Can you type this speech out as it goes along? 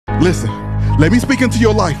Listen, let me speak into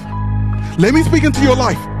your life. Let me speak into your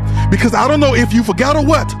life. Because I don't know if you forgot or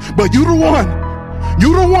what, but you the one.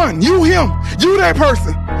 You the one. You him. You that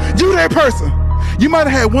person. You that person. You might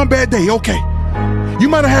have had one bad day, okay. You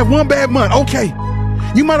might have had one bad month, okay.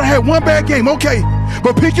 You might have had one bad game, okay.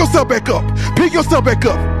 But pick yourself back up. Pick yourself back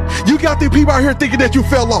up. You got these people out here thinking that you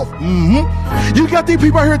fell off. You got these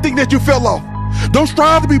people out here thinking that you fell off. Don't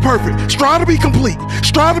strive to be perfect. Strive to be complete.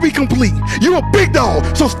 Strive to be complete. You're a big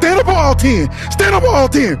dog, so stand up on all 10. Stand up on all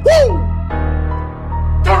 10. Woo!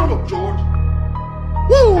 Turn them up, George.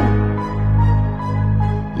 Woo!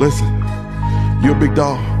 Listen, you're a big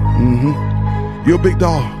dog. You're a big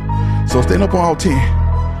dog. So stand up on all 10.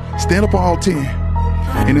 Stand up on all 10.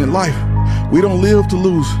 And in life, we don't live to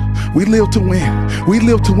lose. We live to win. We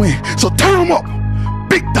live to win. So turn them up.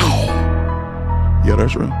 Big dog. Yeah,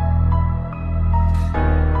 that's real.